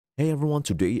Hey everyone,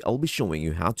 today I'll be showing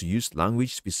you how to use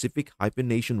language-specific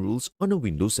hyphenation rules on a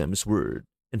Windows MS Word.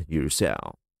 And here's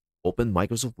how. Open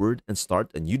Microsoft Word and start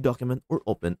a new document or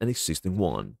open an existing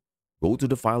one. Go to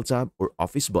the File tab or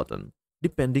Office button,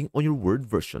 depending on your Word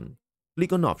version.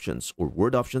 Click on Options or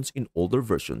Word Options in older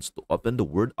versions to open the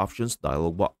Word Options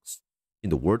dialog box. In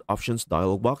the Word Options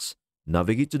dialog box,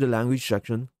 navigate to the Language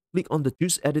section, click on the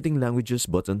Choose Editing Languages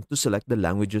button to select the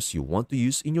languages you want to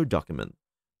use in your document.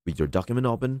 With your document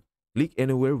open, click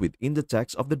anywhere within the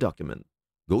text of the document.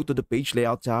 Go to the Page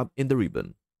Layout tab in the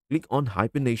ribbon. Click on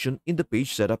Hypenation in the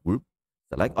Page Setup group.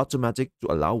 Select Automatic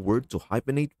to allow Word to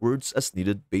hyphenate words as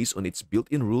needed based on its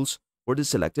built-in rules for the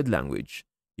selected language.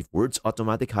 If Word's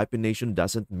automatic hyphenation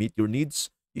doesn't meet your needs,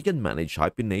 you can manage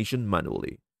hyphenation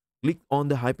manually. Click on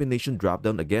the Hyphenation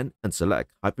dropdown again and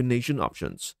select Hyphenation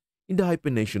Options. In the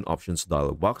Hyphenation Options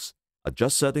dialog box,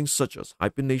 adjust settings such as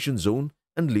Hyphenation Zone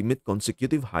and limit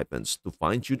consecutive hyphens to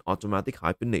fine-tune automatic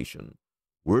hyphenation.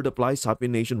 Word applies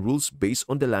hyphenation rules based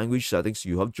on the language settings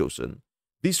you have chosen.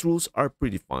 These rules are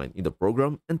predefined in the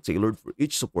program and tailored for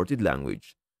each supported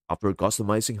language. After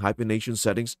customizing hyphenation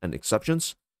settings and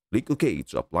exceptions, click OK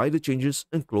to apply the changes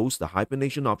and close the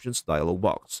Hyphenation Options dialog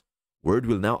box. Word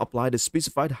will now apply the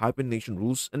specified hyphenation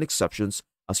rules and exceptions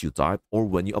as you type or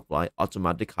when you apply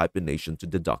automatic hyphenation to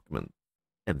the document.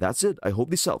 And that's it. I hope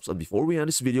this helps, and before we end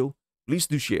this video, please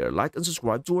do share, like, and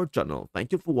subscribe to our channel.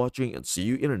 Thank you for watching and see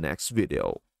you in our next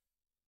video.